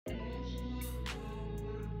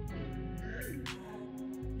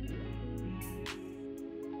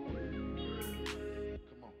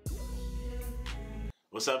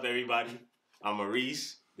What's up, everybody? I'm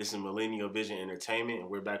Maurice. This is MillennialVisione Entertainment, and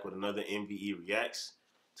we're back with another MVE Reacts.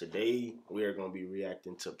 Today, we are going to be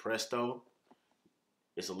reacting to Presto.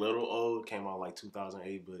 It's a little old, came out like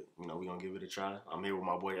 2008, but we're going to give it a try. I'm here with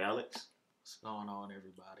my boy Alex. What's going on,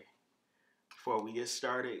 everybody? Before we get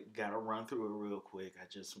started, gotta run through it real quick. I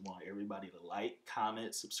just want everybody to like,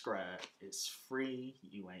 comment, subscribe. It's free.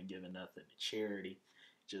 You ain't giving nothing to charity.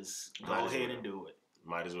 Just go ahead and do it.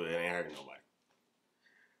 Might as well. It ain't hurting nobody.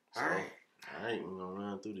 All right, we're going to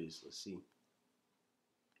run through this. Let's see.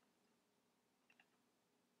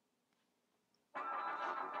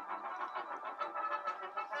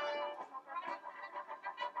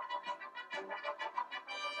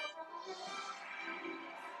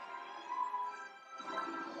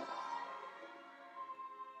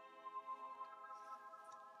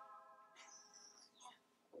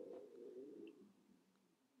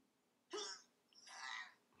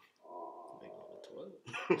 they go to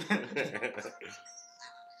 12.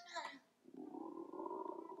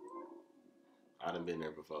 I done been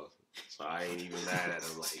there before, so I ain't even mad at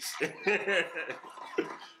him. Like,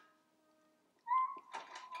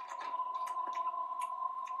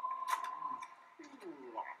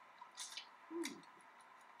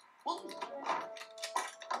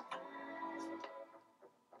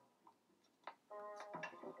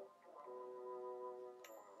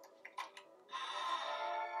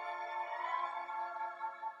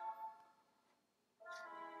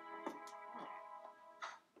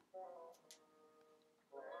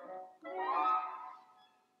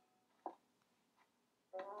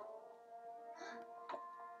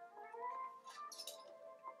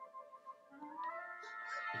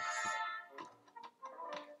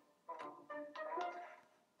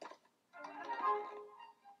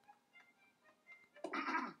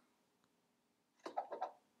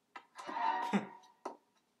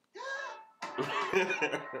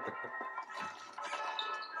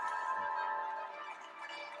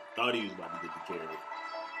 thought he was about to get the carry.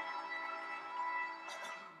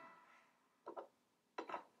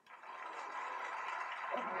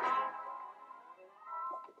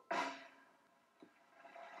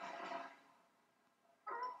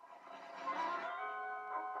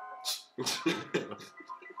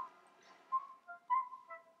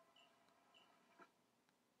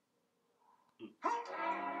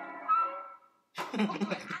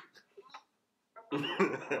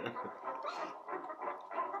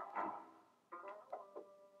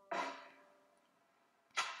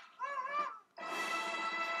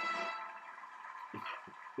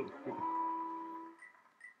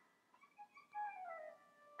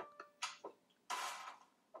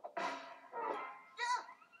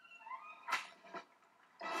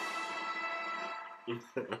 It's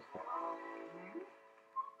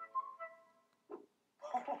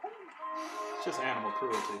just animal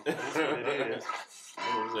cruelty. That's what it is.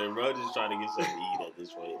 I was saying, bro, just trying to get something to eat at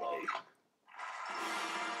this point. Like,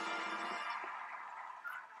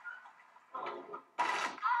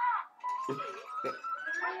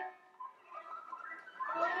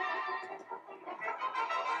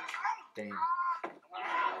 Damn.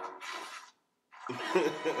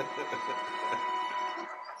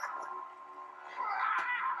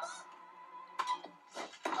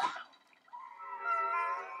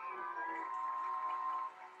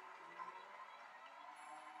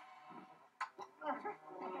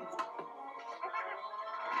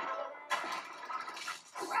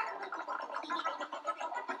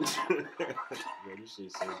 yeah, this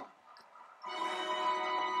shit so.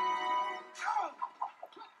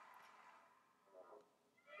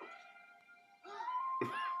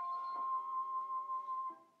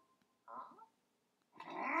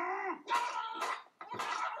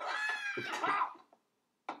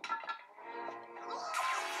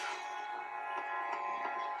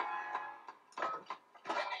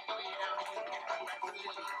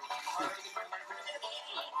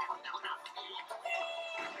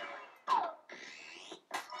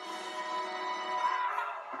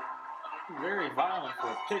 Very violent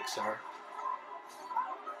for Pixar.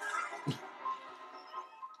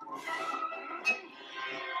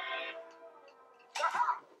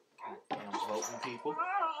 Goddamn voting people.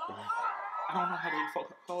 I don't know how these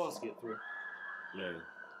calls get through. Man, and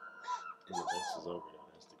the bus is over though.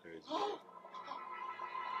 That's the crazy thing.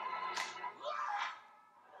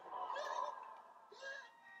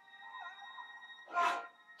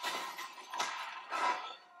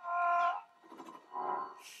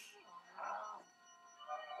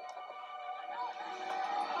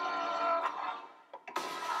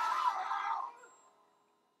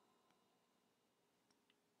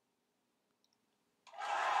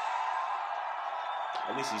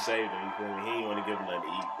 At least he saved him. You feel me? He ain't want to give him nothing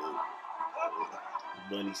to eat, but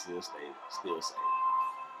Bunny still saved.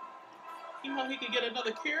 You know he could get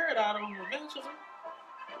another carrot out of him eventually.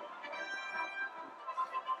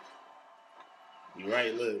 You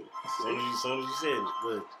right, look. As soon as you said it,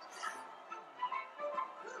 look.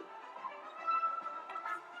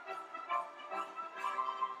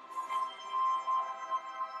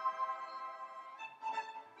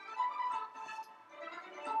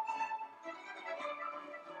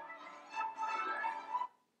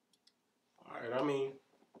 Alright, I mean,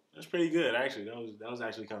 that's pretty good actually. That was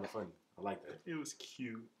actually kind of funny. I like that. It was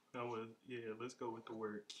cute. Let's go with the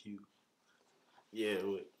word cute. Yeah,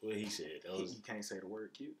 what he said. You can't say the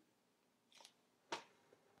word cute.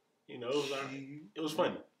 You know, it was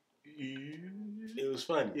funny. It was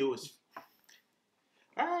funny. It was.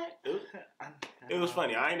 All right. It was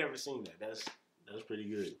funny. I ain't never seen that. That's pretty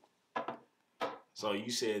good. So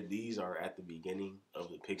you said these are at the beginning of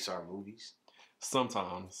the Pixar movies?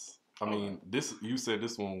 Sometimes. I mean, you said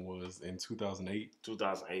this one was in 2008?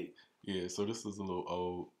 2008. Yeah, so this is a little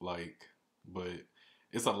old, but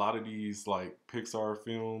it's a lot of these, Pixar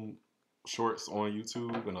film shorts on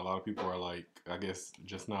YouTube, and a lot of people are, I guess,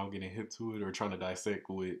 just now getting hip to it or trying to dissect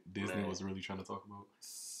what Disney was really trying to talk about.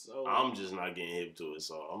 So I'm just not getting hip to it,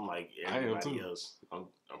 so I'm like everybody else. I'm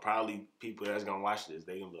probably people that's gonna watch this,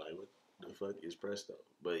 they gonna be like, what the fuck is Presto?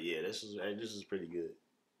 But yeah, this is pretty good.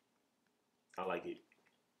 I like it.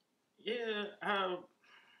 Yeah, I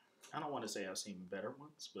don't want to say I've seen better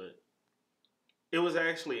ones, but it was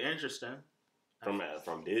actually interesting.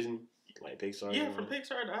 From Disney, like Pixar. Yeah, from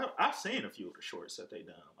Pixar. I've seen a few of the shorts that they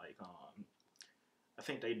done. I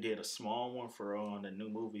think they did a small one for the new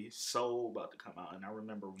movie Soul about to come out, and I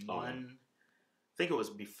remember one. I think it was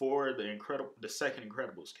before the second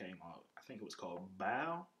Incredibles came out. I think it was called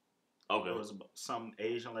Bao. Okay. It was some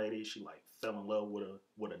Asian lady. She fell in love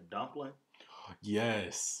with a dumpling.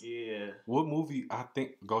 Yes. Yeah. What movie? I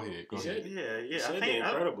think. Go ahead. Yeah. I think the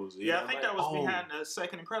Incredibles. I think that was behind the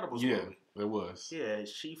second Incredibles movie. Yeah, it was. Yeah,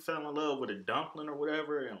 she fell in love with a dumpling or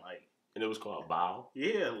whatever, and and it was called Bao.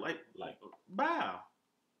 Yeah, like Bao.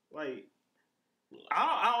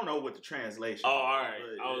 I don't know what the translation. Oh, all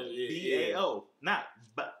right. BAO, not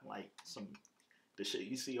the shit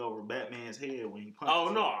you see over Batman's head when he punches. Oh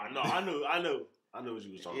no, I knew what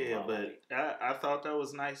you was talking about. Yeah, but I thought that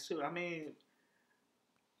was nice too. I mean,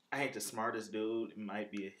 I ain't the smartest dude. It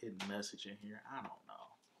might be a hidden message in here. I don't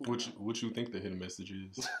know. What you think the hidden message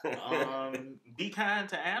is? Be kind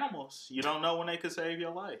to animals. You don't know when they could save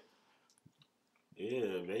your life.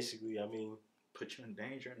 Yeah, basically, I mean, put you in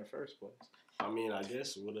danger in the first place. I mean, I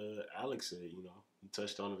guess what Alex said, you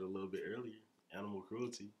touched on it a little bit earlier. Animal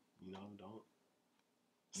cruelty, don't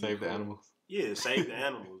save the animals. Yeah, save the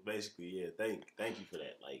animals, basically. Yeah, thank you for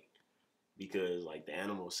that. Because the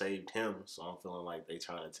animal saved him, so I'm feeling like they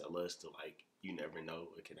trying to tell us to you never know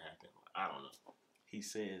what can happen. I don't know. He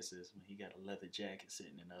says this when he got a leather jacket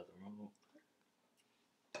sitting in the other room.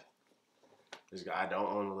 This guy, I don't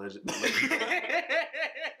own a leather jacket.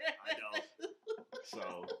 I don't.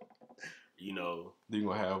 So, you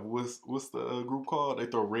gonna have what's the group called? They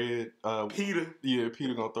throw red. Peter. Yeah,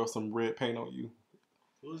 Peter gonna throw some red paint on you.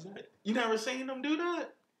 What was that? You never seen them do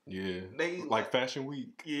that? Yeah, they Fashion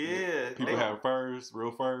Week. Yeah, people have furs,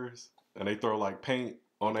 real furs, and they throw paint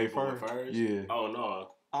on their furs. Yeah. Oh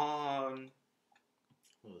no.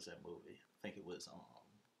 What was that movie? I think it was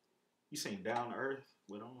you seen Down to Earth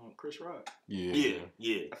with Chris Rock? Yeah.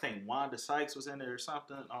 I think Wanda Sykes was in there or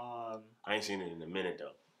something. I ain't seen it in a minute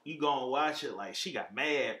though. You gonna watch it she got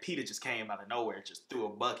mad. Peter just came out of nowhere, just threw a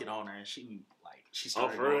bucket on her, and she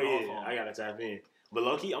started. Oh, for real? Yeah, I gotta tap in. But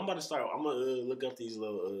low-key, I'm gonna look up these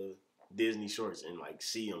little Disney shorts and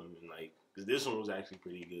see them and because this one was actually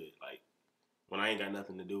pretty good. When I ain't got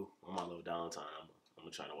nothing to do on my little downtime, I'm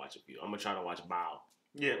gonna try to watch a few. I'm gonna try to watch Bao.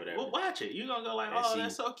 Yeah, well, watch it. You gonna go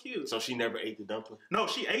that's so cute. So she never ate the dumpling? No,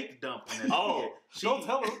 she ate the dumpling. Don't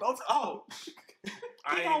tell him.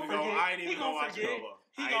 I ain't even gonna watch it no more.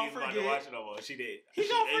 He gonna forget. She did. He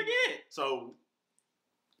gonna forget. So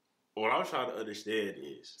what I'm trying to understand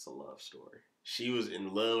is it's a love story. She was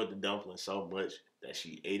in love with the dumpling so much that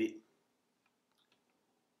she ate it.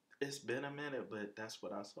 It's been a minute, but that's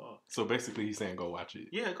what I saw. So basically, he's saying go watch it.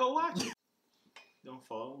 Yeah, go watch it. You're gonna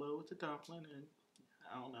fall in love with the dumpling, and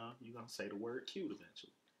I don't know. You're gonna say the word cute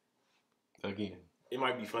eventually. Again, it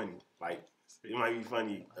might be funny. It might be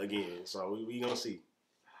funny again. So we gonna see.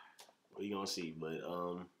 We gonna see. But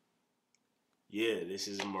yeah, this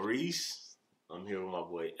is Maurice. I'm here with my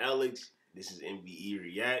boy Alex. This is MVE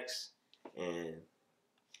Reacts, and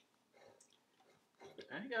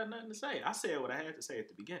I ain't got nothing to say. I said what I had to say at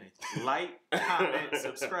the beginning. Like, comment,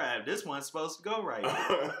 subscribe. This one's supposed to go right.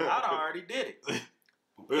 I already did it.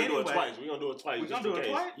 We're gonna do it twice. We're gonna do it twice. We're gonna do it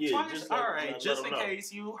twice? Yeah, twice? just all right. Just in know.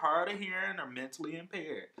 case you hard of hearing or mentally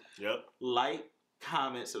impaired. Yep. Like,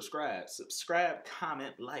 comment, subscribe. Subscribe,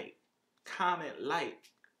 comment, like. Comment,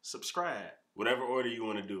 like, subscribe. Whatever order you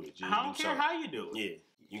want to do it. Just I don't care how you do it. Yeah.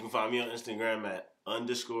 You can find me on Instagram at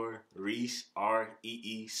 _Reece, REECE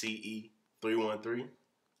 313.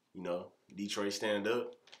 You know, Detroit Stand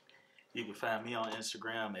Up. You can find me on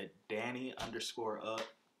Instagram at Danny_up.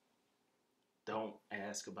 Don't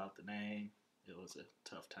ask about the name. It was a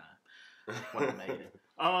tough time when I made it.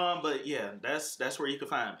 But yeah, that's where you can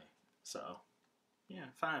find me. So yeah,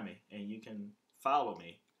 find me and you can follow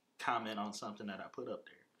me, comment on something that I put up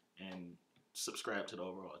there, and subscribe to the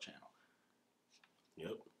overall channel.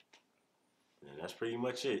 Yep. And that's pretty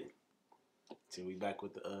much it. Till we back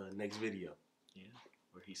with the next video. Yeah,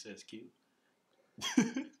 where he says cute.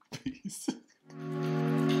 Peace.